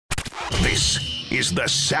This is the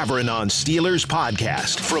Savran on Steelers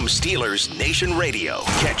podcast from Steelers Nation Radio.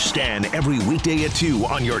 Catch Stan every weekday at 2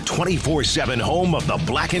 on your 24/7 home of the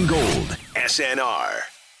black and gold, SNR.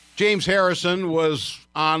 James Harrison was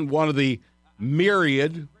on one of the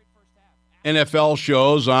myriad NFL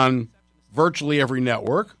shows on virtually every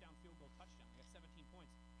network.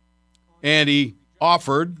 And he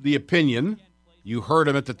offered the opinion. You heard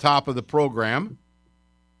him at the top of the program.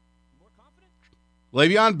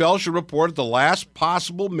 Le'Veon Bell should report at the last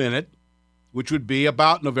possible minute, which would be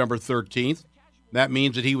about November 13th. That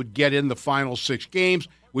means that he would get in the final 6 games,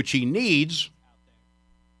 which he needs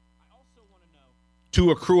to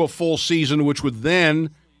accrue a full season, which would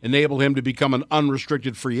then enable him to become an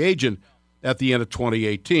unrestricted free agent at the end of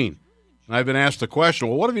 2018. And I've been asked the question,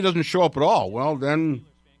 well, what if he doesn't show up at all? Well, then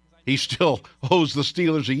he still owes the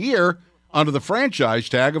Steelers a year under the franchise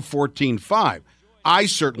tag of $14.5. I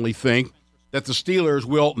certainly think that the Steelers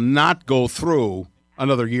will not go through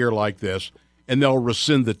another year like this, and they'll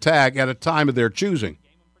rescind the tag at a time of their choosing.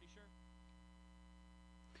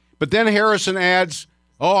 But then Harrison adds,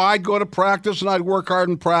 I'd go to practice and I'd work hard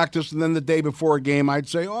in practice, and then the day before a game I'd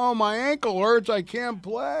say, my ankle hurts, I can't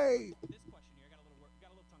play.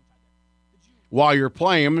 While you're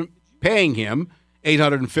paying him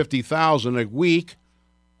 $850,000 a week,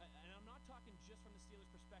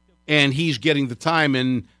 and he's getting the time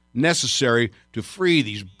in necessary to free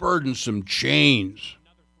these burdensome chains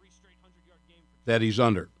that he's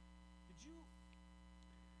under.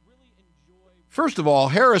 First of all,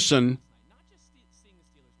 Harrison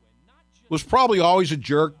was probably always a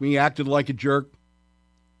jerk. He acted like a jerk,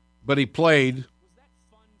 but he played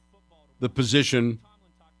the position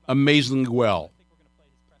amazingly well.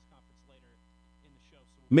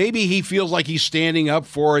 Maybe he feels like he's standing up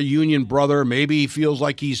for a union brother. Maybe he feels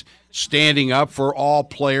like he's standing up for all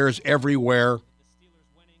players everywhere.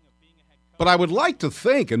 But I would like to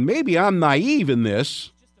think, and maybe I'm naive in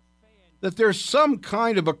this, that there's some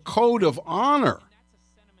kind of a code of honor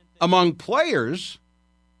among players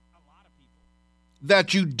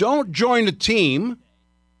that you don't join a team,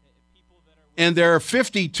 and there are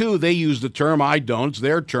 52, they use the term, I don't, it's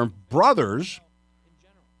their term, brothers,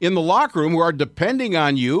 in the locker room who are depending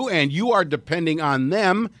on you, and you are depending on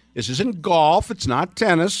them. This isn't golf. It's not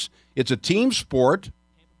tennis. It's a team sport.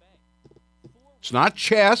 It's not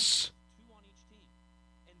chess.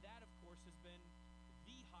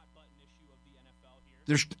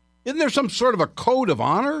 Isn't there some sort of a code of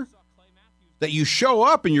honor that you show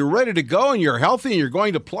up and you're ready to go and you're healthy and you're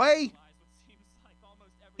going to play?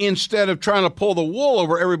 Instead of trying to pull the wool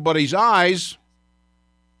over everybody's eyes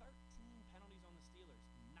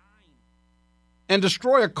and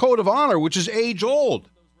destroy a code of honor, which is age-old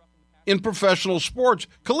in professional sports,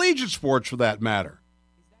 collegiate sports for that matter.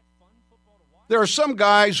 There are some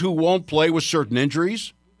guys who won't play with certain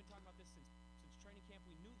injuries.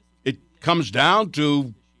 It comes down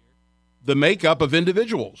to the makeup of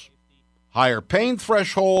individuals. Higher pain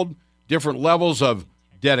threshold, different levels of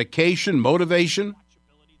dedication, motivation.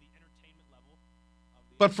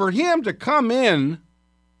 But for him to come in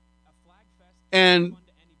and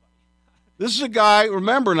this is a guy,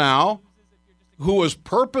 remember now, who was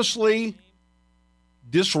purposely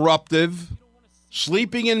disruptive,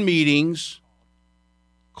 sleeping in meetings,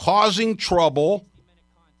 causing trouble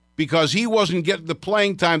because he wasn't getting the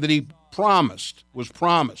playing time that he was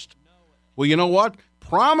promised. Well, you know what?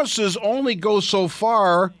 Promises only go so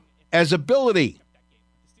far as ability.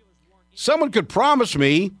 Someone could promise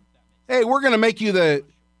me, hey, we're going to make you the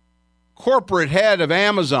corporate head of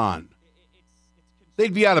Amazon.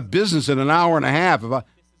 They'd be out of business in an hour and a half.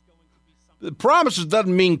 The promises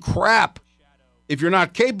doesn't mean crap. If you're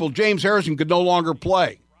not capable, James Harrison could no longer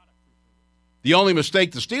play. The only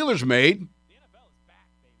mistake the Steelers made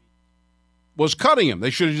was cutting him. They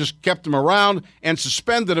should have just kept him around and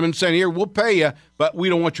suspended him and said, here, we'll pay you, but we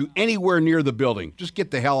don't want you anywhere near the building. Just get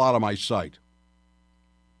the hell out of my sight.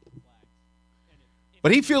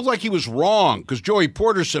 But he feels like he was wrong because Joey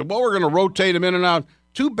Porter said, well, we're going to rotate him in and out.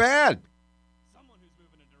 Too bad.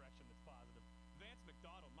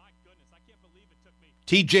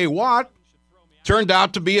 T.J. Watt turned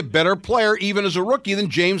out to be a better player even as a rookie than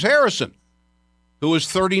James Harrison, who was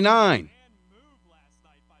 39.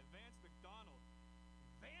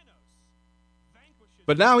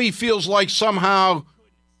 But now he feels like somehow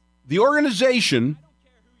the organization,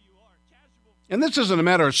 and this isn't a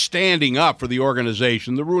matter of standing up for the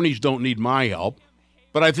organization. The Rooneys don't need my help.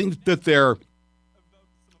 But I think that their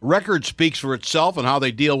record speaks for itself and how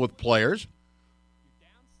they deal with players.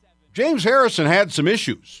 James Harrison had some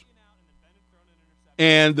issues.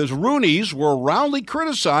 And the Rooneys were roundly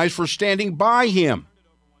criticized for standing by him.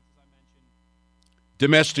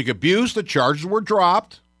 domestic abuse. The charges were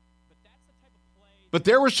dropped. But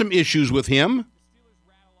there were some issues with him.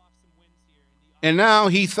 And now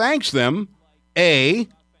he thanks them, A,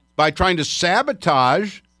 by trying to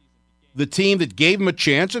sabotage the team that gave him a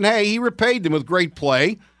chance. And, hey, he repaid them with great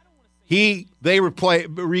play. They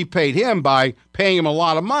repaid him by paying him a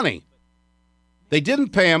lot of money. They didn't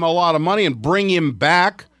pay him a lot of money and bring him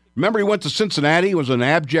back. Remember, he went to Cincinnati. It was an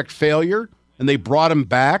abject failure, and they brought him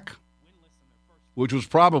back, which was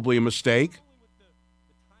probably a mistake.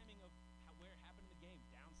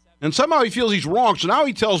 And somehow he feels he's wrong, so now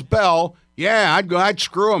he tells Bell, yeah, I'd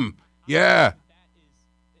screw him. Yeah.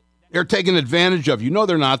 They're taking advantage of you. No,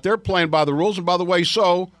 they're not. They're playing by the rules, and by the way,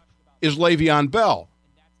 so is Le'Veon Bell.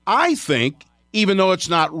 I think, even though it's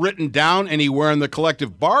not written down anywhere in the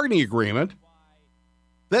collective bargaining agreement,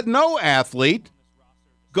 that no athlete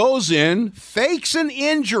goes in, fakes an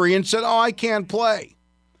injury, and said, I can't play,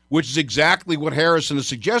 which is exactly what Harrison is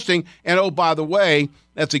suggesting. And, oh, by the way,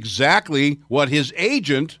 that's exactly what his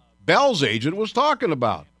agent, Bell's agent, was talking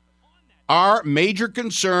about. Our major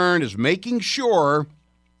concern is making sure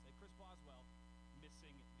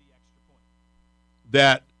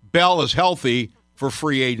that Bell is healthy for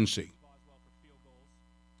free agency.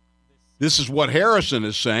 This is what Harrison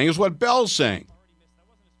is saying, is what Bell's saying.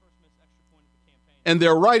 And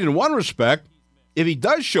they're right in one respect. If he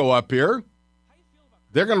does show up here,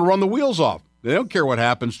 they're going to run the wheels off. They don't care what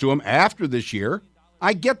happens to him after this year.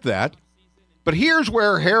 I get that. But here's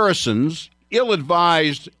where Harrison's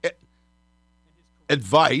ill-advised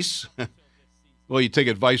advice, well, you take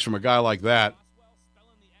advice from a guy like that.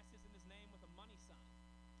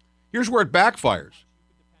 Here's where it backfires.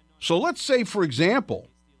 So let's say, for example,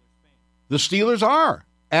 the Steelers are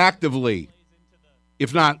actively,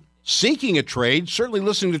 if not seeking a trade, certainly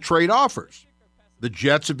listening to trade offers. The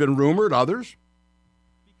Jets have been rumored, others.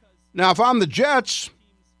 Now, if I'm the Jets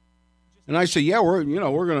and I say, yeah, we're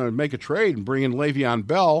going to make a trade and bring in Le'Veon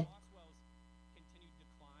Bell,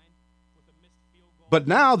 but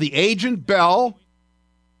now the agent Bell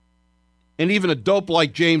and even a dope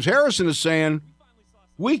like James Harrison is saying,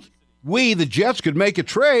 we the Jets could make a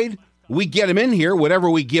trade. We get him in here. Whatever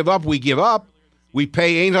we give up, we give up. We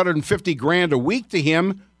pay $850,000 a week to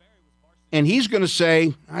him. And he's going to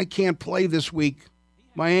say, I can't play this week.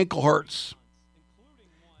 My ankle hurts.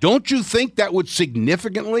 Don't you think that would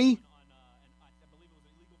significantly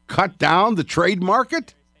cut down the trade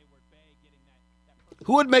market?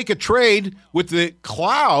 Who would make a trade with the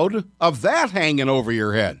cloud of that hanging over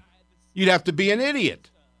your head? You'd have to be an idiot.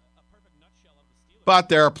 But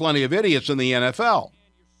there are plenty of idiots in the NFL.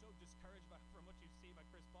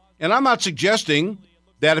 And I'm not suggesting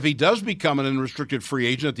that if he does become an unrestricted free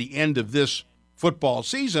agent at the end of this football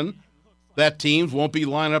season, that teams won't be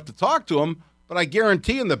lining up to talk to him. But I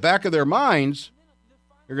guarantee in the back of their minds,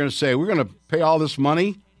 they're going to say, we're going to pay all this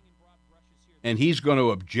money, and he's going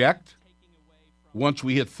to object once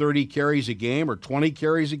we hit 30 carries a game or 20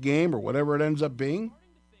 carries a game or whatever it ends up being.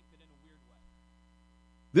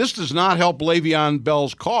 This does not help Le'Veon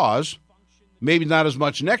Bell's cause, maybe not as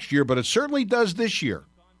much next year, but it certainly does this year.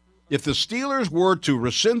 If the Steelers were to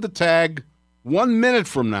rescind the tag 1 minute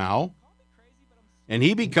from now and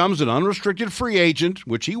he becomes an unrestricted free agent,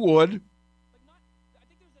 which he would,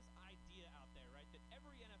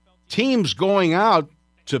 teams going out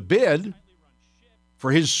to bid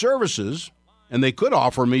for his services, and they could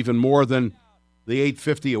offer him even more than the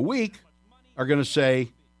 $850 a week, are going to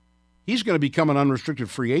say, he's going to become an unrestricted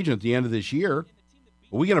free agent at the end of this year.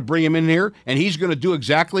 Are we going to bring him in here, and he's going to do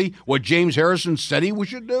exactly what James Harrison said he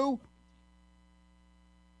should do?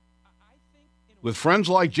 With friends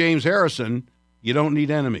like James Harrison, you don't need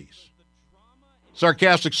enemies.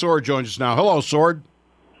 Sarcastic Sword joins us now. Hello, Sword.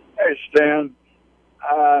 Hey, Stan.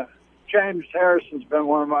 James Harrison's been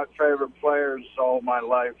one of my favorite players all my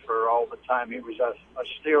life for all the time. He was a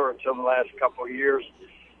Steeler until the last couple of years.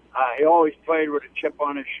 He always played with a chip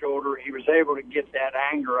on his shoulder. He was able to get that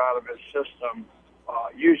anger out of his system,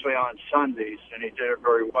 usually on Sundays, and he did it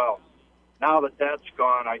very well. Now that that's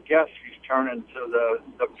gone, I guess he's turning to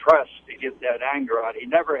the press to get that anger out. He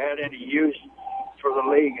never had any use for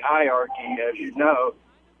the league hierarchy, as you know.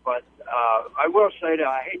 But I will say that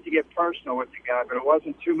I hate to get personal with the guy, but it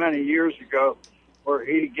wasn't too many years ago where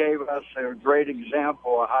he gave us a great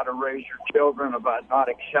example of how to raise your children about not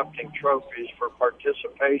accepting trophies for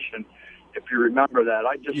participation, if you remember that.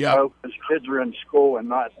 I just hope his kids are in school and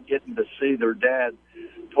not getting to see their dad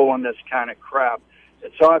pulling this kind of crap.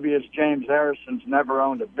 It's obvious James Harrison's never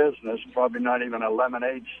owned a business, probably not even a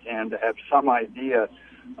lemonade stand, to have some idea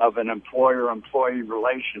of an employer-employee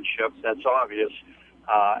relationship. That's obvious.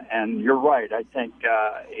 And you're right. I think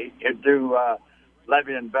he'd do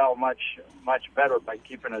Le'Veon Bell much better by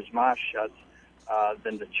keeping his mouth shut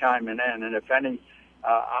than to chiming in. And if any,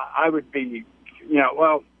 I would be,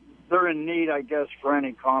 they're in need, I guess, for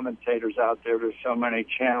any commentators out there. There's so many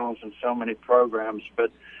channels and so many programs,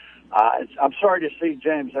 but I'm sorry to see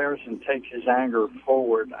James Harrison take his anger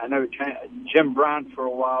forward. I know Jim Brown for a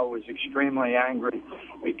while was extremely angry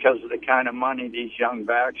because of the kind of money these young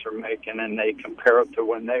backs are making, and they compare it to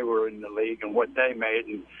when they were in the league and what they made,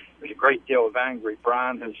 and there's a great deal of angry.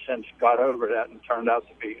 Brown has since got over that and turned out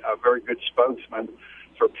to be a very good spokesman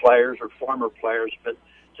for players or former players, but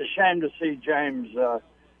it's a shame to see James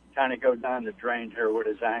kind of go down the drain here with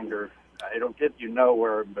his anger. It'll get you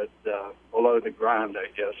nowhere, but below the ground, I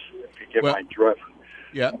guess, if you get my drift.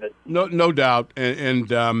 Yeah, no doubt.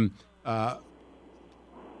 And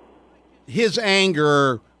his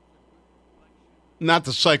anger, not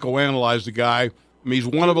to psychoanalyze the guy, I mean, he's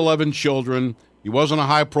one of 11 children. He wasn't a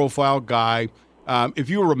high-profile guy. If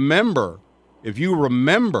you remember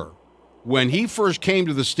when he first came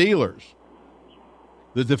to the Steelers,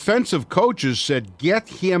 the defensive coaches said, get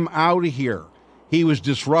him out of here. He was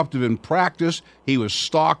disruptive in practice. He was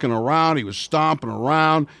stalking around. He was stomping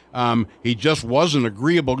around. He just wasn't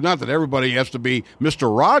agreeable. Not that everybody has to be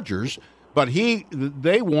Mr. Rogers, but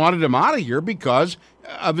they wanted him out of here because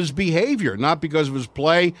of his behavior, not because of his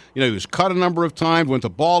play. He was cut a number of times, went to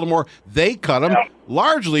Baltimore. They cut him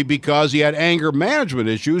largely because he had anger management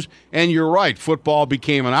issues. And you're right, football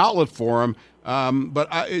became an outlet for him. But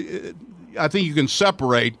I think you can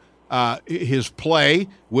separate his play,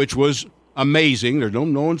 which was amazing. There's no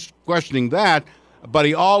one's questioning that. But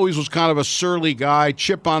he always was kind of a surly guy,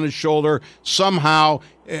 chip on his shoulder. Somehow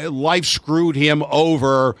life screwed him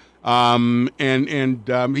over, and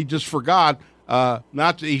he just forgot not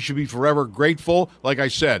that he should be forever grateful. Like I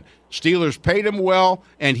said, Steelers paid him well,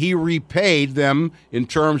 and he repaid them in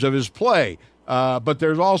terms of his play. But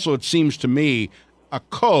there's also, it seems to me, a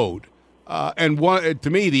code. And to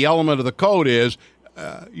me, the element of the code is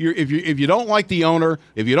if you don't like the owner,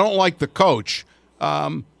 if you don't like the coach,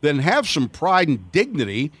 then have some pride and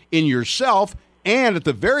dignity in yourself, and at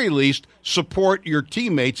the very least, support your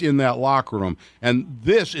teammates in that locker room. And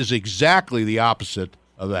this is exactly the opposite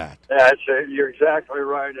of that. You're exactly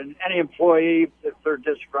right. And any employee, if they're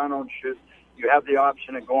disgruntled, you have the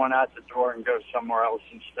option of going out the door and go somewhere else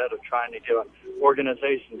instead of trying to get an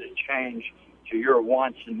organization to change to your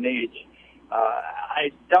wants and needs.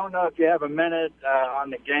 I don't know if you have a minute on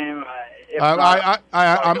the game.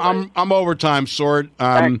 I'm overtime, Sword.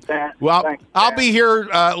 Thanks, Dan. Well, Thanks, I'll Dan. be here,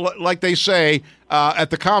 like they say, at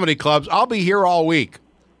the comedy clubs. I'll be here all week.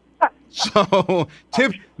 So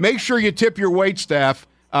make sure you tip your wait staff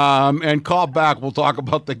and call back. We'll talk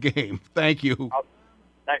about the game. Thank you.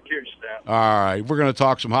 Thank you, Stan. All right, we're going to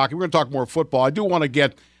talk some hockey. We're going to talk more football. I do want to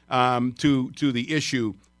get to the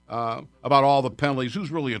issue about all the penalties.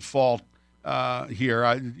 Who's really at fault here?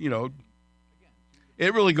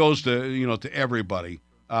 It really goes to everybody.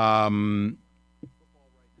 But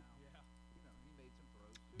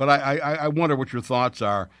I wonder what your thoughts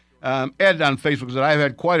are. Ed on Facebook said, I've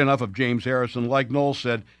had quite enough of James Harrison. Like Noel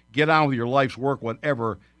said, get on with your life's work,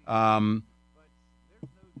 whatever that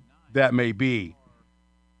may be.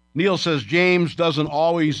 Neil says, James doesn't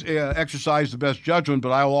always exercise the best judgment,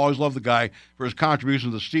 but I will always love the guy for his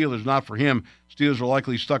contribution to the Steelers. Not for him, Steelers are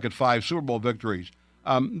likely stuck at 5 Super Bowl victories.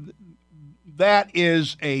 That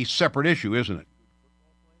is a separate issue, isn't it?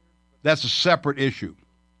 That's a separate issue.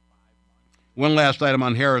 One last item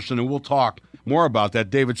on Harrison, and we'll talk more about that.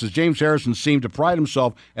 David says, James Harrison seemed to pride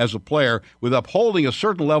himself as a player with upholding a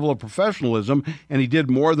certain level of professionalism, and he did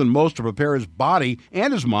more than most to prepare his body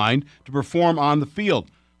and his mind to perform on the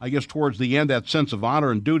field. I guess towards the end, that sense of honor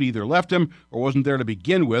and duty either left him or wasn't there to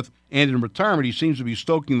begin with, and in retirement, he seems to be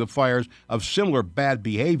stoking the fires of similar bad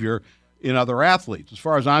behavior in other athletes. As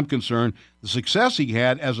far as I'm concerned, the success he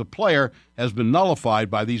had as a player has been nullified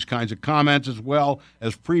by these kinds of comments as well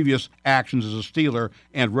as previous actions as a Steeler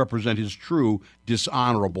and represent his true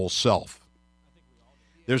dishonorable self.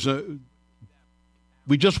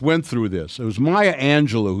 We just went through this. It was Maya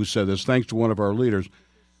Angelou who said this, thanks to one of our leaders.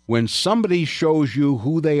 When somebody shows you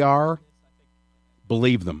who they are,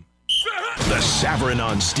 believe them. The Savran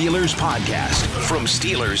on Steelers podcast from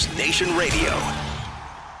Steelers Nation Radio.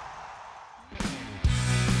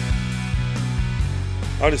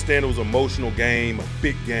 I understand it was an emotional game, a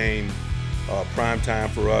big game, prime time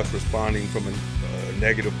for us, responding from a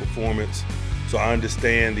negative performance. So I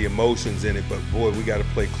understand the emotions in it, but boy, we got to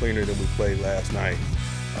play cleaner than we played last night.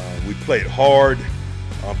 We played hard,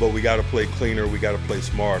 but we got to play cleaner. We got to play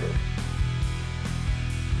smarter.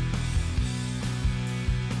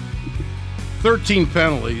 13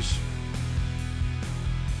 penalties.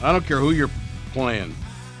 I don't care who you're playing.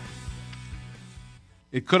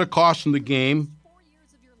 It could have cost him the game.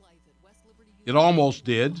 It almost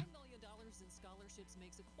did.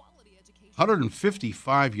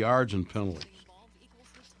 155 yards and penalties.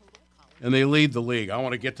 And they lead the league. I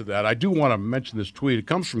want to get to that. I do want to mention this tweet. It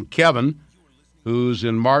comes from Kevin, who's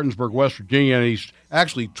in Martinsburg, West Virginia, and he's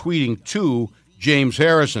actually tweeting to James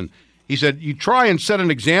Harrison. He said, you try and set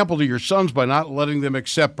an example to your sons by not letting them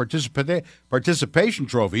accept participation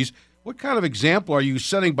trophies. What kind of example are you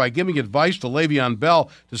setting by giving advice to Le'Veon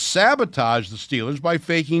Bell to sabotage the Steelers by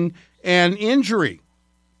faking an injury?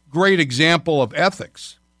 Great example of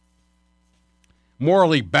ethics.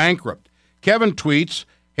 Morally bankrupt. Kevin tweets,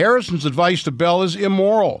 Harrison's advice to Bell is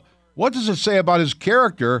immoral. What does it say about his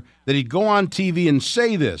character that he'd go on TV and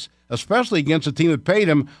say this, especially against a team that paid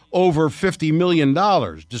him over $50 million?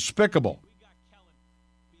 Despicable.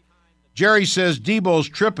 Jerry says Debo's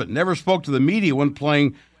tripping. Never spoke to the media when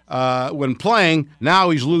playing. Now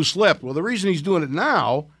he's loose-lipped. Well, the reason he's doing it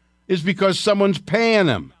now is because someone's paying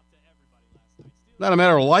him. Not a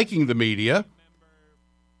matter of liking the media.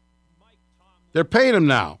 They're paying him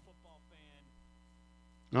now.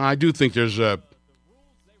 I do think there's an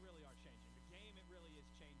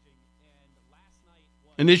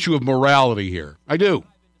issue of morality here. I do.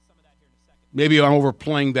 Maybe I'm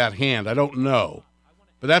overplaying that hand. I don't know.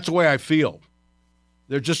 But that's the way I feel.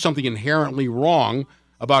 There's just something inherently wrong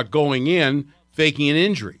about going in, faking an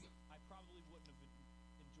injury.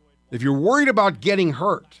 If you're worried about getting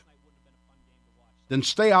hurt, then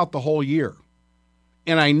stay out the whole year.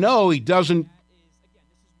 And I know he doesn't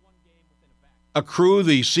accrue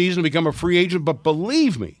the season to become a free agent, but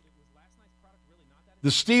believe me, the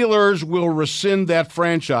Steelers will rescind that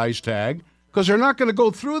franchise tag because they're not going to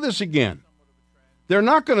go through this again. They're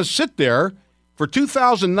not going to sit there for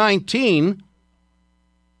 2019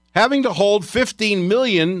 having to hold $15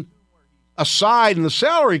 million aside in the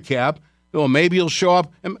salary cap. Well, maybe he'll show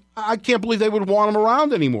up. And I can't believe they would want him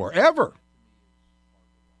around anymore, ever.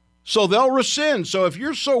 So they'll rescind. So if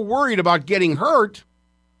you're so worried about getting hurt,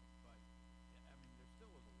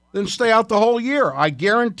 then stay out the whole year. I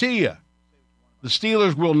guarantee you, the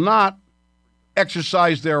Steelers will not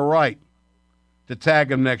exercise their right to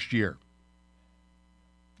tag him next year.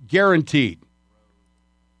 Guaranteed.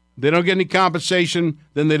 They don't get any compensation,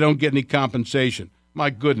 then they don't get any compensation. My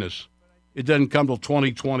goodness, it doesn't come till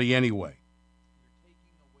 2020 anyway.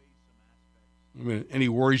 I mean, any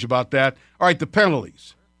worries about that? All right, the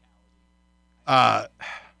penalties.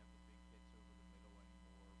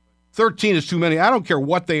 13 is too many. I don't care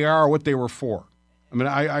what they are or what they were for. I mean,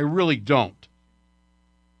 I really don't.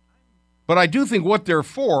 But I do think what they're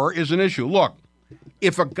for is an issue. Look,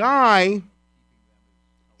 if a guy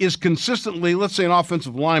is consistently, let's say an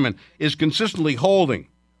offensive lineman, is consistently holding,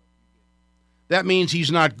 that means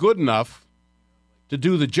he's not good enough to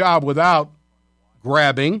do the job without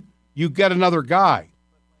grabbing. You get another guy.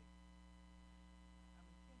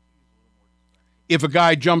 If a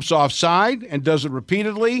guy jumps offside and does it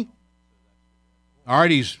repeatedly, all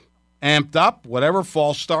right, he's amped up, whatever,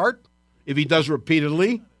 false start. If he does it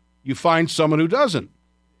repeatedly, you find someone who doesn't.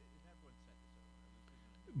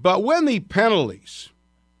 But when the penalties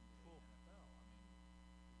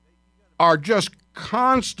are just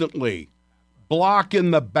constantly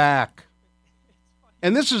blocking the back,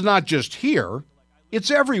 and this is not just here,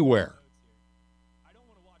 it's everywhere.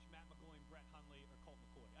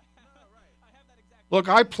 Look,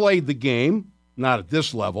 I played the game, not at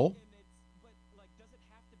this level,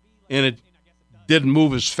 and it didn't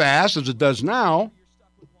move as fast as it does now.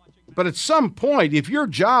 But at some point, if your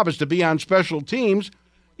job is to be on special teams,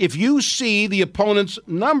 if you see the opponent's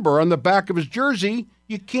number on the back of his jersey,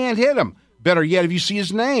 you can't hit him. Better yet, if you see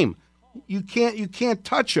his name, you can't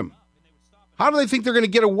touch him. How do they think they're going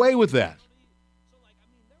to get away with that?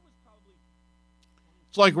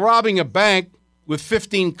 It's like robbing a bank with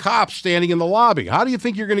 15 cops standing in the lobby. How do you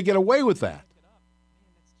think you're going to get away with that?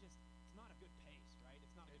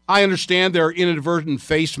 I understand there are inadvertent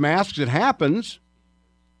face masks. It happens.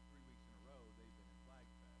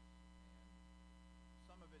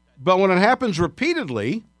 But when it happens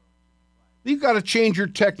repeatedly, you've got to change your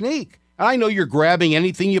technique. And I know you're grabbing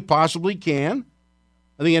anything you possibly can.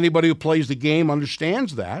 I think anybody who plays the game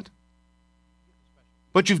understands that.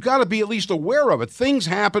 But you've got to be at least aware of it. Things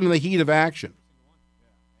happen in the heat of action.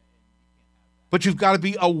 But you've got to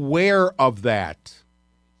be aware of that.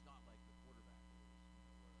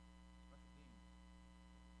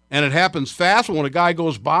 And it happens fast when a guy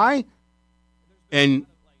goes by and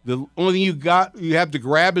the only thing you have to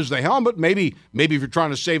grab is the helmet. Maybe if you're trying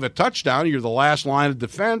to save a touchdown, you're the last line of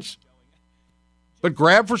defense. But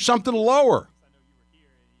grab for something lower.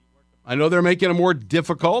 I know they're making it more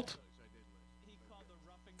difficult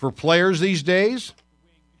for players these days,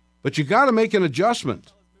 but you got to make an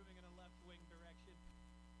adjustment.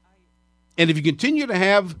 And if you continue to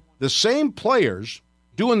have the same players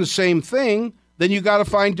doing the same thing, then you got to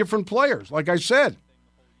find different players. Like I said,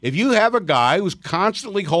 if you have a guy who's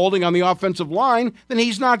constantly holding on the offensive line, then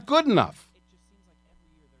he's not good enough.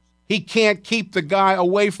 He can't keep the guy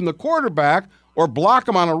away from the quarterback or block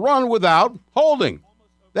him on a run without holding.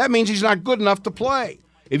 That means he's not good enough to play.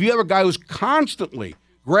 If you have a guy who's constantly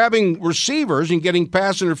grabbing receivers and getting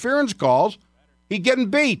pass interference calls, he's getting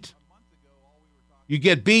beat. You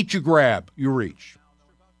get beat, you grab, you reach.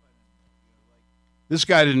 This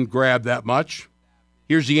guy didn't grab that much.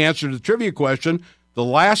 Here's the answer to the trivia question. The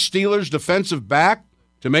last Steelers defensive back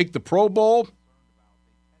to make the Pro Bowl,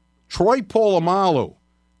 Troy Polamalu,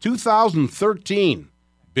 2013.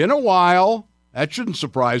 Been a while. That shouldn't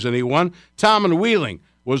surprise anyone. Tom and Wheeling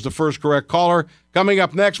was the first correct caller. Coming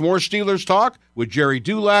up next, more Steelers talk with Jerry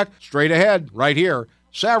Dulac. Straight ahead, right here,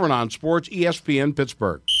 Savran on Sports, ESPN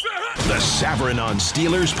Pittsburgh. The Savran on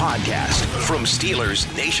Steelers podcast from Steelers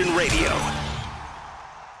Nation Radio.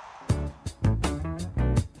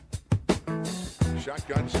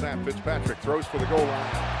 Shotgun snap. Fitzpatrick throws for the goal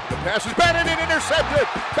line. The pass is batted and intercepted.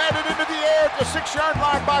 Batted into the air at the 6-yard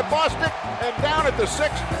line by Bostic. And down at the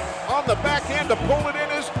 6 on the back end to pull it in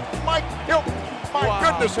is Mike Hilton. My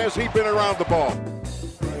goodness, has he been around the ball.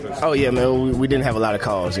 Oh, yeah, man. We didn't have a lot of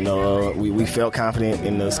calls. We felt confident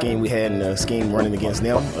in the scheme we had and the scheme running against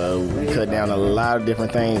them. We cut down a lot of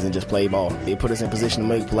different things and just played ball. It put us in position to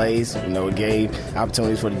make plays. It gave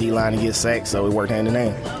opportunities for the D-line to get sacked, so it worked hand in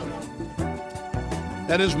hand.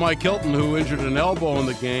 That is Mike Hilton, who injured an elbow in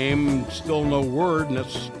the game. Still no word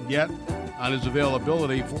yet on his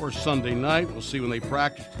availability for Sunday night. We'll see when they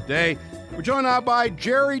practice today. We're joined now by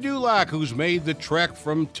Jerry Dulac, who's made the trek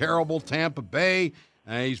from terrible Tampa Bay.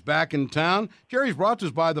 He's back in town. Jerry's brought to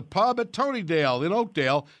us by the pub at Tonydale in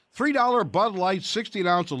Oakdale. $3 Bud Light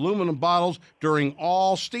 16-ounce aluminum bottles during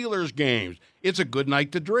all Steelers games. It's a good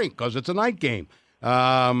night to drink because it's a night game.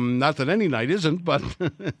 Not that any night isn't, but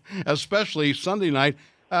especially Sunday night.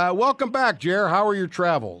 Welcome back, Jer. How are your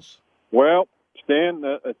travels? Well, Stan,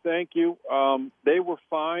 thank you. They were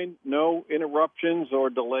fine. No interruptions or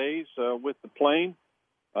delays with the plane.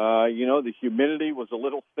 The humidity was a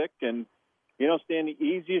little thick. And, Stan, the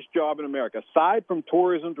easiest job in America, aside from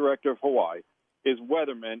tourism director of Hawaii, is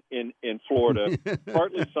weatherman in Florida.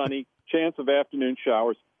 Partly sunny, chance of afternoon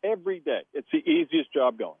showers every day. It's the easiest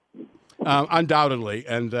job going. Undoubtedly.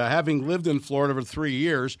 And having lived in Florida for 3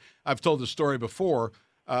 years, I've told the story before.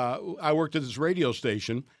 I worked at this radio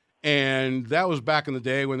station, and that was back in the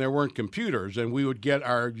day when there weren't computers, and we would get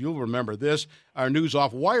you'll remember this, our news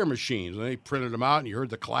off wire machines, and they printed them out, and you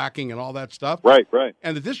heard the clacking and all that stuff. Right.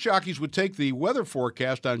 And the disc jockeys would take the weather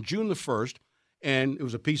forecast on June the 1st, and it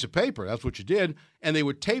was a piece of paper. That's what you did. And they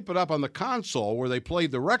would tape it up on the console where they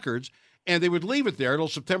played the records, and they would leave it there until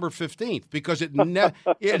September 15th because it never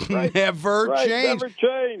changed. Never changed.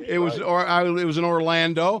 It was it was in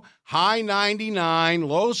Orlando, high 99,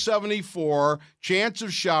 low 74, chance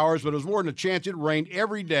of showers, but it was more than a chance. It rained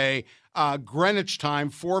every day. Greenwich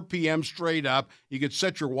time, 4 p.m. straight up. You could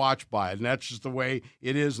set your watch by it, and that's just the way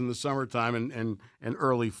it is in the summertime and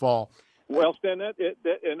early fall. Well, Stan,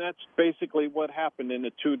 and that's basically what happened in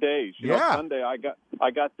the 2 days. Sunday I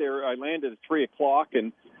got there. I landed at 3:00,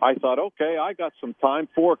 and I thought, okay, I got some time.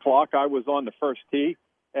 4:00, I was on the first tee,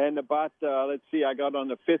 and about I got on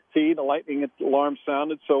the 5th tee. The lightning alarm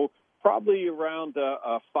sounded, so probably around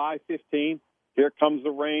 5:15. Here comes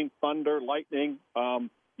the rain, thunder, lightning.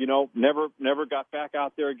 Never got back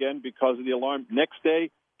out there again because of the alarm. Next day,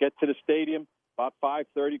 get to the stadium. About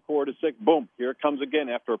 5:30, 4:45, boom, here it comes again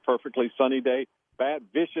after a perfectly sunny day. Bad,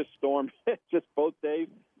 vicious storm, just both days.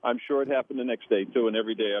 I'm sure it happened the next day, too, and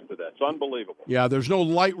every day after that. It's unbelievable. Yeah, there's no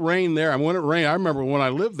light rain there. When it rained, I remember when I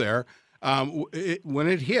lived there, when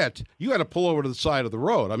it hit, you had to pull over to the side of the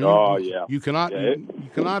road. I mean, you cannot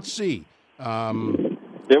see.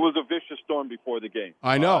 There was a vicious storm before the game.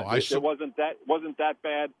 I know. It wasn't that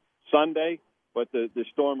bad Sunday. But the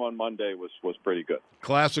storm on Monday was pretty good.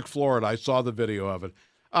 Classic Florida. I saw the video of it.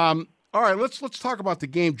 All right, let's talk about the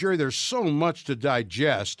game, Jerry. There's so much to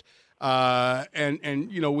digest, and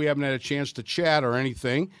we haven't had a chance to chat or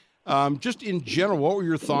anything. Just in general, what were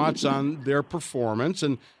your thoughts on their performance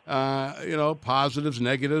and positives,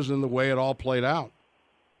 negatives, and the way it all played out?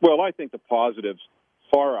 Well, I think the positives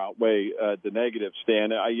far outweigh the negatives,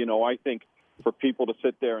 Stan. I think for people to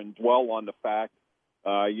sit there and dwell on the fact.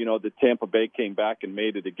 That Tampa Bay came back and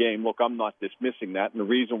made it a game. Look, I'm not dismissing that, and the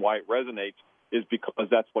reason why it resonates is because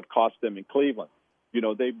that's what cost them in Cleveland.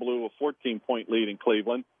 they blew a 14-point lead in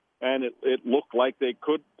Cleveland, and it looked like they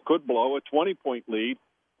could blow a 20-point lead,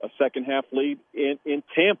 a second-half lead in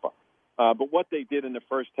Tampa. But what they did in the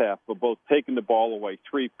first half, for both taking the ball away,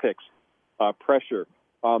 3 picks, pressure.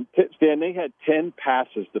 Stan, they had 10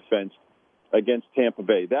 passes defensed against Tampa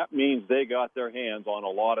Bay. That means they got their hands on a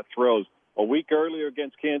lot of throws. A week earlier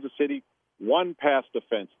against Kansas City, 1 pass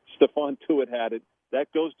defense. Stephon Tuitt had it.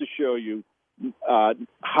 That goes to show you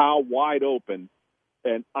how wide open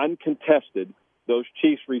and uncontested those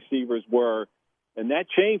Chiefs receivers were. And that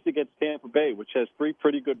changed against Tampa Bay, which has 3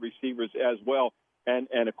 pretty good receivers as well, and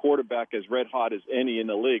a quarterback as red hot as any in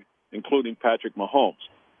the league, including Patrick Mahomes.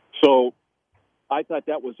 So I thought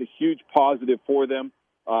that was a huge positive for them.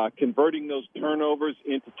 Converting those turnovers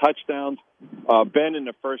into touchdowns. Ben in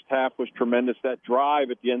the first half was tremendous. That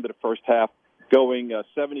drive at the end of the first half, going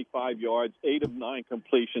 75 yards, 8 of 9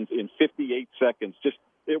 completions in 58 seconds.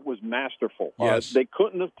 It was masterful. Yes. They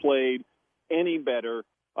couldn't have played any better.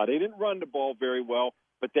 They didn't run the ball very well,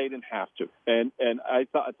 but they didn't have to. And I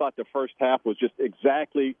thought the first half was just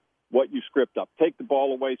exactly what you script up. Take the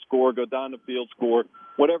ball away, score, go down the field, score,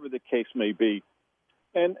 whatever the case may be.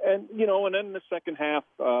 And then in the second half,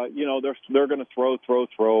 they're going to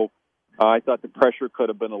throw. I thought the pressure could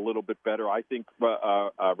have been a little bit better. I think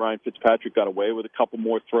Ryan Fitzpatrick got away with a couple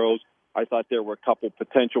more throws. I thought there were a couple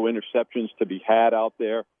potential interceptions to be had out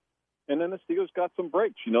there. And then the Steelers got some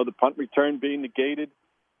breaks. The punt return being negated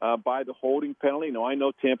by the holding penalty. I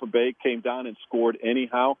know Tampa Bay came down and scored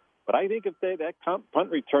anyhow, but I think if that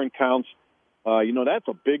punt return counts, that's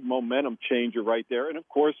a big momentum changer right there. And, of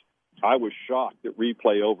course, I was shocked that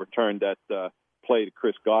replay overturned that play to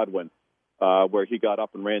Chris Godwin where he got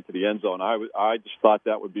up and ran to the end zone. I just thought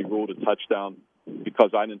that would be ruled a touchdown because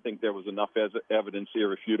I didn't think there was enough evidence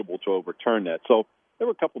irrefutable to overturn that. So there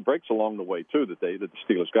were a couple breaks along the way, too, that the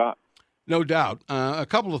Steelers got. No doubt. A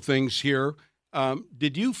couple of things here.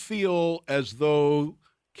 Did you feel as though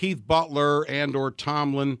Keith Butler and or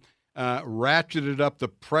Tomlin ratcheted up the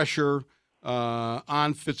pressure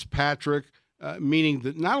on Fitzpatrick, meaning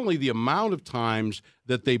that not only the amount of times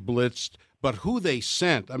that they blitzed, but who they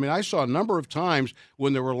sent? I mean, I saw a number of times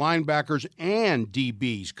when there were linebackers and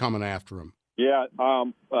DBs coming after him. Yeah,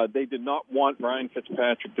 they did not want Ryan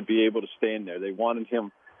Fitzpatrick to be able to stand there. They wanted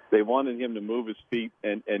him to move his feet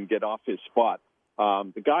and get off his spot.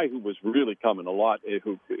 The guy who was really coming a lot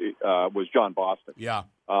who was John Boston. Yeah.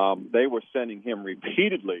 They were sending him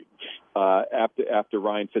repeatedly after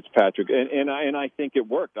Ryan Fitzpatrick, and I think it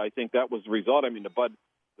worked. I think that was the result. I mean, the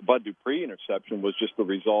Bud Dupree interception was just the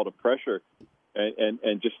result of pressure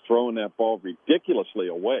and just throwing that ball ridiculously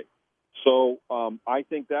away. So I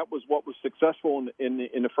think that was what was successful in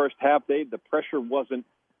the first half. The pressure wasn't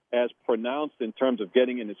as pronounced in terms of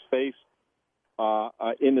getting in his face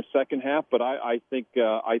in the second half, but I think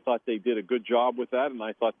I thought they did a good job with that, and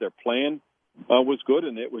I thought their plan was good,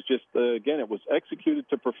 and it was just again, it was executed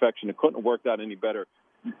to perfection. It couldn't have worked out any better,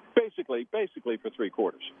 basically for 3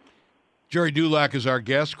 quarters. Jerry Dulac is our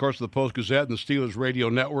guest, of course, of the Post-Gazette and the Steelers Radio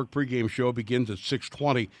Network. Pregame show begins at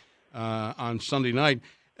 6:20 on Sunday night.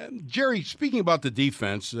 Jerry, speaking about the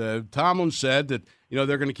defense, Tomlin said that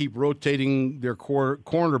they're going to keep rotating their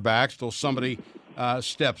cornerbacks till somebody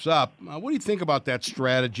steps up. What do you think about that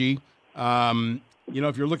strategy?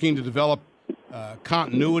 If you're looking to develop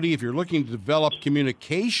continuity, if you're looking to develop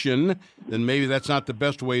communication, then maybe that's not the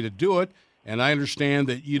best way to do it. And I understand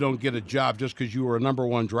that you don't get a job just because you were a number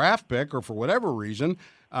 1 draft pick or for whatever reason.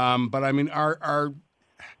 But I mean, are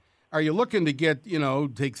you looking to get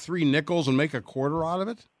take 3 nickels and make a quarter out of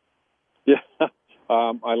it? Yeah,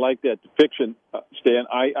 I like that depiction, Stan.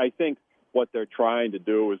 I think what they're trying to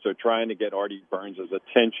do is they're trying to get Artie Burns'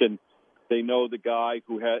 attention. They know the guy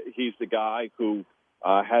he's the guy who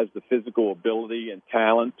has the physical ability and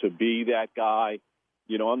talent to be that guy.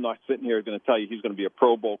 I'm not sitting here going to tell you he's going to be a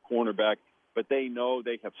Pro Bowl cornerback, but they know,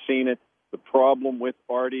 they have seen it. The problem with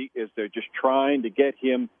Artie is they're just trying to get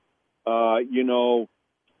him, I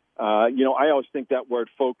always think that word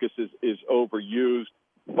focus is overused,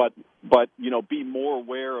 but be more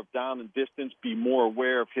aware of down and distance, be more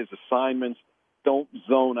aware of his assignments. Don't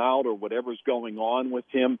zone out or whatever's going on with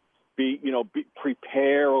him.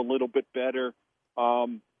 Prepare a little bit better.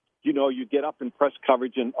 You get up in press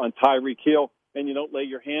coverage on Tyreek Hill, and you don't lay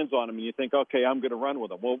your hands on him, and you think, okay, I'm going to run with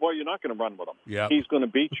him. Well, you're not going to run with him. Yep. He's going to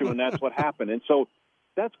beat you, and that's what happened. And so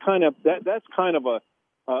that's kind of a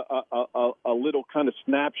little kind of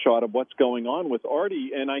snapshot of what's going on with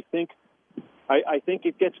Artie. And I think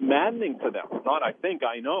it gets maddening to them. I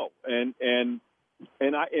know. And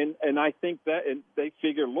I think that, and they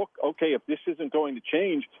figure, look, okay, if this isn't going to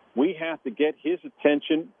change, we have to get his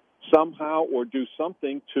attention somehow or do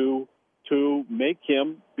something to make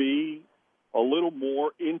him be a little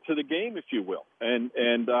more into the game, if you will. And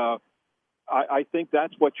I think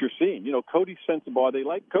that's what you're seeing. You know, Cody Sensabaugh,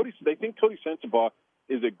 they think Cody Sensabaugh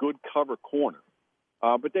is a good cover corner.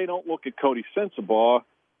 But they don't look at Cody Sensabaugh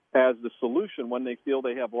as the solution when they feel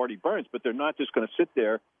they have Artie Burns. But they're not just going to sit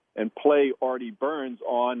there and play Artie Burns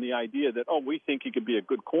on the idea that, we think he could be a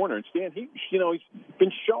good corner. And Stan, he's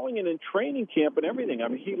been showing it in training camp and everything. I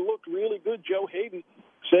mean, he looked really good. Joe Hayden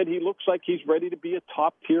said he looks like he's ready to be a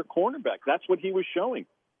top-tier cornerback. That's what he was showing.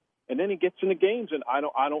 And then he gets in the games, and I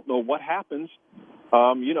don't know what happens.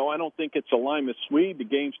 I don't think it's a Limas Swede. The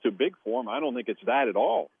game's too big for him. I don't think it's that at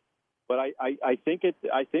all. But I think it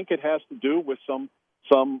has to do with some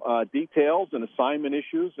details and assignment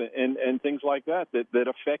issues and things like that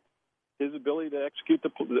affect his ability to execute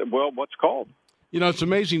what's called. You know, it's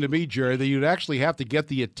amazing to me, Jerry, that you'd actually have to get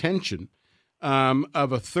the attention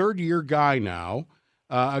of a third-year guy now,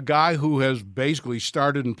 a guy who has basically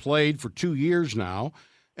started and played for 2 years now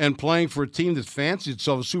and playing for a team that fancies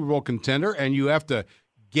itself a Super Bowl contender, and you have to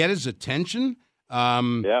get his attention.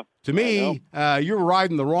 To me, you're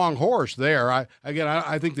riding the wrong horse there. I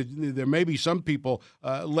think that there may be some people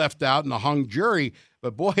left out in the hung jury,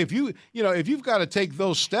 but boy, if you've got to take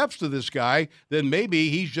those steps to this guy, then maybe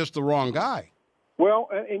he's just the wrong guy. Well,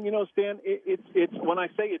 and Stan, it's when I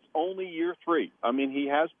say it's only year 3. I mean, he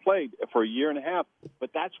has played for a year and a half,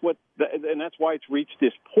 but that's why it's reached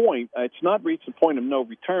this point. It's not reached the point of no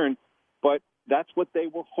return, but that's what they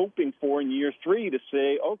were hoping for in year 3 to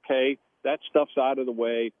say, okay, that stuff's out of the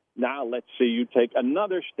way. Now let's see you take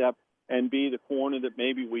another step and be the corner that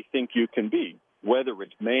maybe we think you can be, whether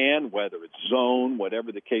it's man, whether it's zone,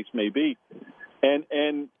 whatever the case may be. And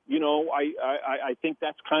I think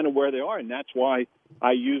that's kind of where they are, and that's why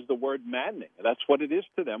I use the word maddening. That's what it is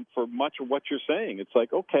to them for much of what you're saying. It's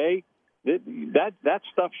like, okay, that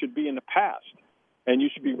stuff should be in the past, and you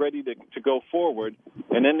should be ready to go forward.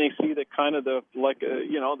 And then they see that kind of the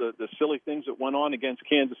silly things that went on against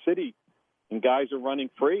Kansas City, and guys are running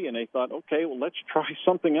free, and they thought, okay, well, let's try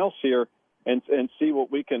something else here and see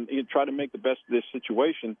what we can try to make the best of this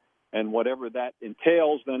situation. And whatever that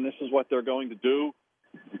entails, then this is what they're going to do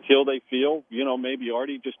until they feel, maybe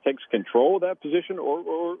Artie just takes control of that position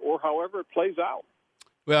or however it plays out.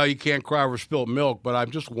 Well, you can't cry over spilt milk, but I'm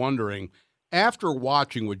just wondering, after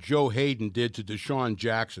watching what Joe Hayden did to Deshaun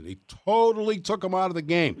Jackson, he totally took him out of the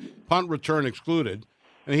game, punt return excluded,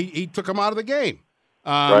 and he took him out of the game.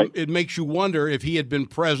 Right. It makes you wonder if he had been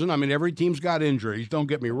present. I mean, every team's got injuries, don't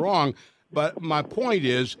get me wrong, but my point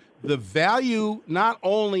is the value not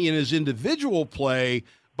only in his individual play,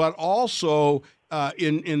 but also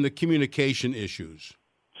in the communication issues.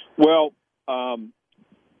 Well,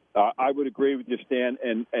 I would agree with you, Stan,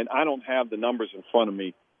 and I don't have the numbers in front of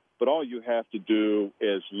me, but all you have to do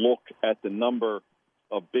is look at the number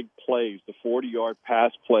of big plays, the 40-yard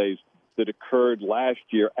pass plays that occurred last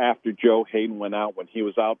year after Joe Hayden went out, when he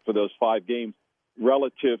was out for those 5 games,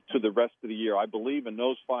 relative to the rest of the year. I believe in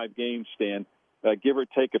those 5 games, Stan, give or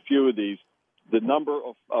take a few of these, the number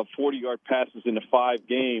of 40-yard passes in the 5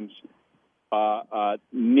 games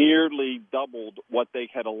nearly doubled what they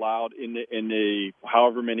had allowed in the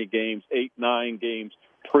however many games, 8, 9 games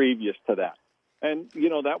previous to that. And,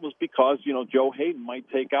 that was because, Joe Hayden might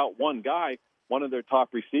take out one guy, one of their top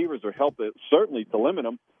receivers, or help it certainly to limit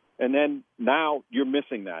them. And then now you're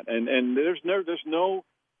missing that. And there's no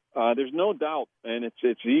doubt, and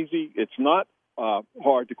it's easy. It's not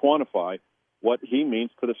hard to quantify what he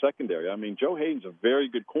means to the secondary. I mean, Joe Hayden's a very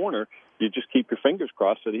good corner. You just keep your fingers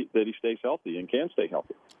crossed that he stays healthy and can stay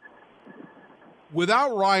healthy.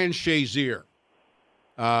 Without Ryan Shazier,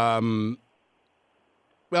 let me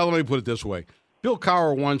put it this way. Bill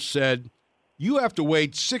Cowher once said, you have to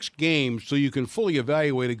wait 6 games so you can fully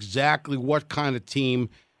evaluate exactly what kind of team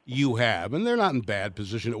you have. And they're not in bad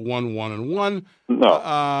position at 1-1-1.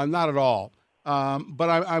 No. Not at all. But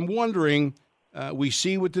I'm wondering, we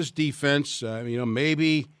see with this defense,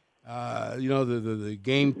 maybe, the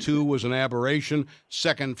game 2 was an aberration.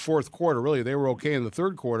 Second, fourth quarter, really, they were okay in the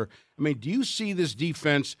third quarter. I mean, do you see this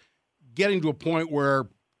defense getting to a point where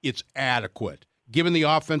it's adequate? Given the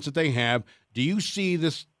offense that they have, do you see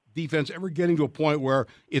this defense ever getting to a point where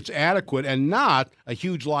it's adequate and not a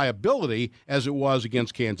huge liability as it was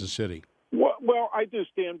against Kansas City? Well, I do,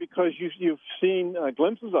 Stan, because you've seen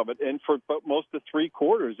glimpses of it, and for most of 3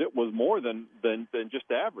 quarters, it was more than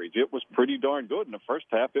just average. It was pretty darn good. In the first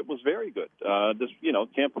half, it was very good.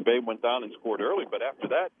 Tampa Bay went down and scored early, but after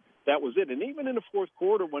that, that was it. And even in the fourth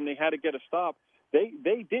quarter, when they had to get a stop, they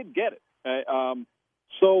did get it.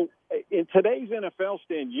 So in today's NFL,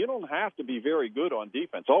 Stan, you don't have to be very good on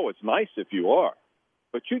defense. Oh, it's nice if you are.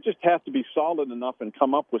 But you just have to be solid enough and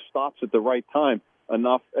come up with stops at the right time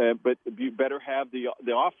enough. But you better have the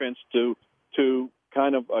offense to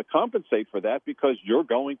kind of compensate for that, because you're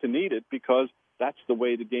going to need it, because that's the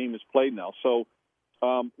way the game is played now. So,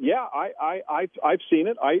 I've seen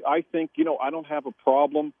it. I think, I don't have a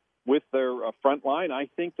problem with their front line. I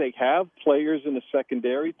think they have players in the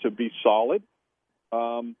secondary to be solid.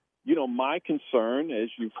 My concern, as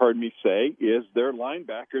you've heard me say, is their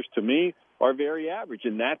linebackers, to me, are very average.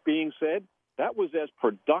 And that being said, that was as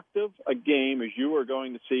productive a game as you are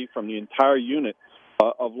going to see from the entire unit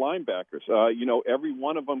of linebackers. Every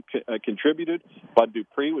one of them contributed. Bud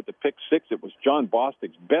Dupree with the pick six. It was John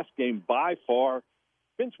Bostic's best game by far.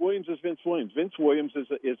 Vince Williams is Vince Williams. Vince Williams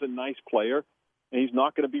is a nice player, and he's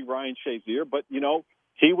not going to be Ryan Shazier. But,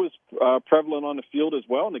 he was prevalent on the field as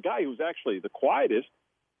well. And the guy who was actually the quietest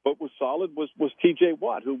but was solid was T.J.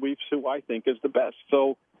 Watt, who I think is the best.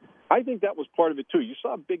 So I think that was part of it, too. You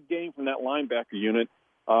saw a big game from that linebacker unit.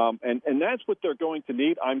 And that's what they're going to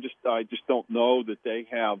need. I just don't know that they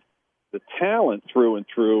have the talent through and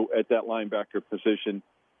through at that linebacker position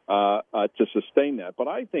to sustain that. But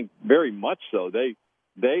I think very much so. They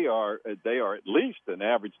are at least an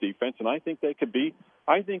average defense, and I think they can be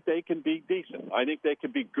decent. I think they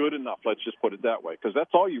can be good enough. Let's just put it that way, because that's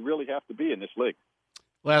all you really have to be in this league.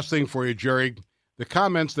 Last thing for you, Jerry. The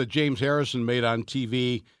comments that James Harrison made on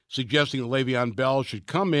TV suggesting that Le'Veon Bell should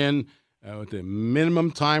come in with the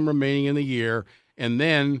minimum time remaining in the year and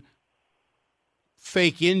then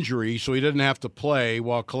fake injury so he doesn't have to play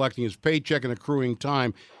while collecting his paycheck and accruing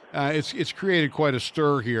time. It's created quite a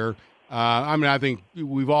stir here. I think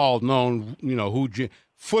we've all known,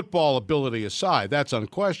 football ability aside, that's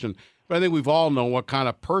unquestioned. But I think we've all known what kind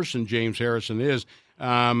of person James Harrison is.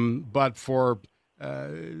 But for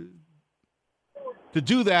to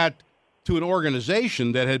do that to an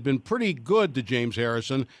organization that had been pretty good to James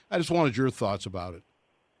Harrison, I just wanted your thoughts about it.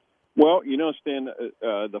 Well, Stan,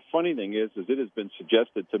 the funny thing is it has been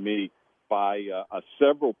suggested to me by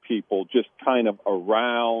several people just kind of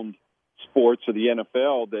around sports or the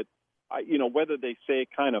NFL that, whether they say it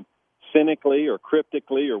kind of cynically or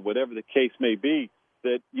cryptically or whatever the case may be,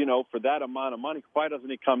 that, for that amount of money, why doesn't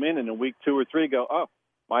he come in and week 2 or 3 go, oh,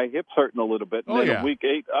 my hip's hurting a little bit. And then in week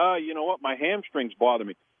 8, you know what, my hamstrings bother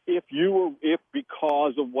me. If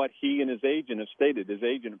because of what he and his agent have stated, his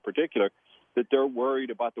agent in particular, that they're worried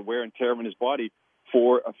about the wear and tear in his body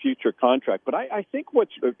for a future contract. But I think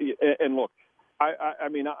and look,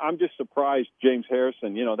 I'm just surprised James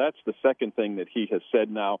Harrison, that's the second thing that he has said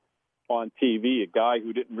now on TV, a guy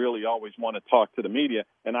who didn't really always want to talk to the media.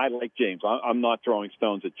 And I like James. I'm not throwing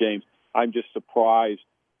stones at James. I'm just surprised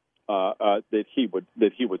that he would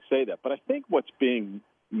say that. But I think what's being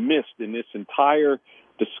missed in this entire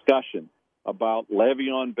discussion about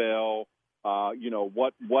Le'Veon Bell,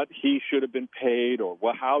 what he should have been paid or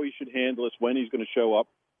how he should handle this, when he's going to show up.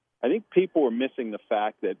 I think people are missing the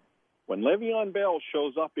fact that when Le'Veon Bell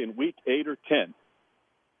shows up in week 8 or 10,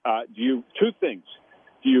 two things.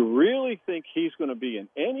 Do you really think he's going to be in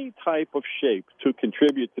any type of shape to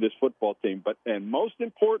contribute to this football team? And most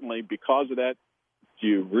importantly, because of that, do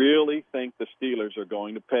you really think the Steelers are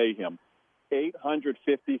going to pay him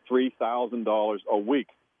 $853,000 a week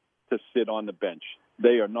to sit on the bench?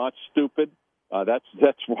 They are not stupid.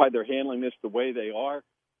 That's why they're handling this the way they are.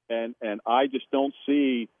 And I just don't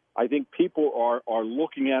see. I think people are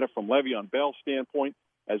looking at it from Le'Veon Bell's standpoint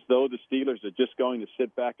as though the Steelers are just going to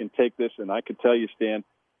sit back and take this. And I can tell you, Stan,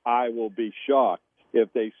 I will be shocked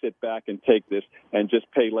if they sit back and take this and just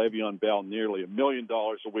pay Le'Veon Bell nearly $1 million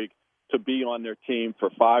a week to be on their team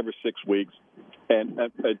for 5 or 6 weeks and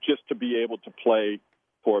just to be able to play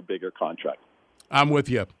for a bigger contract. I'm with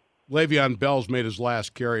you. Le'Veon Bell's made his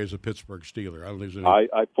last carry as a Pittsburgh Steeler.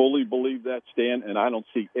 I fully believe that, Stan, and I don't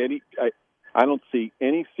see any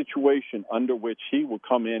situation under which he will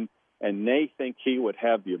come in and they think he would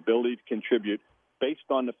have the ability to contribute based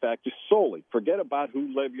on the fact, just solely, forget about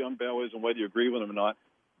who Le'Veon Bell is and whether you agree with him or not,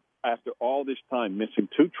 after all this time, missing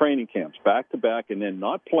 2 training camps back-to-back and then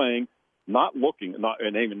not playing, not even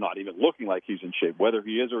looking like he's in shape, whether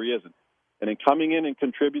he is or he isn't, and then coming in and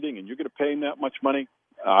contributing, and you're going to pay him that much money,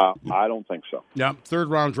 I don't think so. Yeah,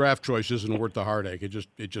 third-round draft choice isn't worth the heartache. It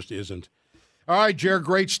just isn't. All right, Jared,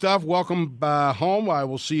 great stuff. Welcome home. I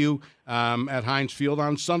will see you at Heinz Field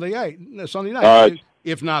on Sunday night,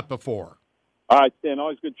 if not before. All right, Stan,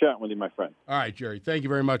 always good chatting with you, my friend. All right, Jerry, thank you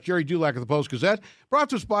very much. Jerry Dulac of the Post-Gazette, brought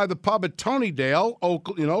to us by the pub at Tonydale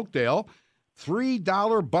in Oakdale.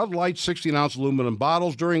 $3 Bud Light 16-ounce aluminum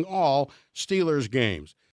bottles during all Steelers games.